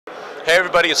Hey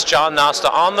everybody, it's John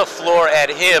Nasta on the floor at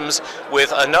HIMSS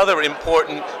with another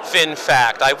important Fin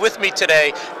fact. I have with me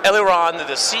today Eliran,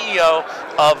 the CEO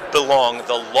of Belong,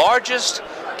 the largest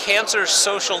cancer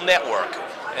social network,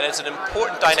 and it's an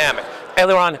important dynamic.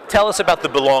 Eliran, tell us about the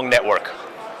Belong network.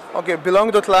 Okay,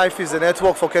 Belong.life is a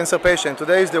network for cancer patients.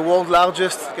 Today is the world's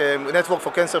largest network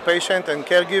for cancer patients and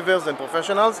caregivers and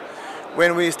professionals.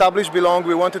 When we established Belong,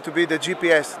 we wanted to be the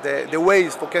GPS, the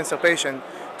ways for cancer patients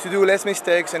to do less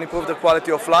mistakes and improve their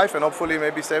quality of life and hopefully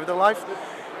maybe save their life.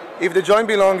 If they join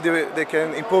Belong, they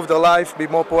can improve their life, be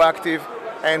more proactive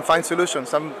and find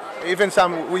solutions.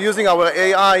 We're using our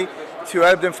AI to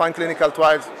help them find clinical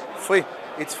trials free.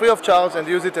 It's free of charge and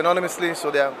use it anonymously, so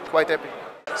they are quite happy.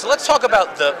 So let's talk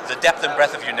about the depth and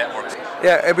breadth of your network.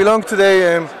 Yeah, Belong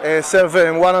today serves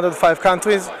 105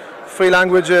 countries, 3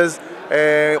 languages,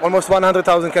 almost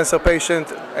 100,000 cancer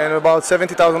patients, and about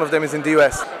 70,000 of them is in the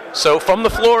US. So from the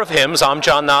floor of HIMSS, I'm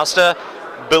John Nasta.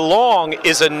 Belong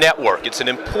is a network. It's an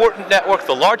important network,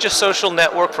 the largest social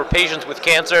network for patients with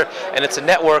cancer, and it's a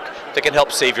network that can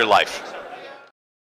help save your life.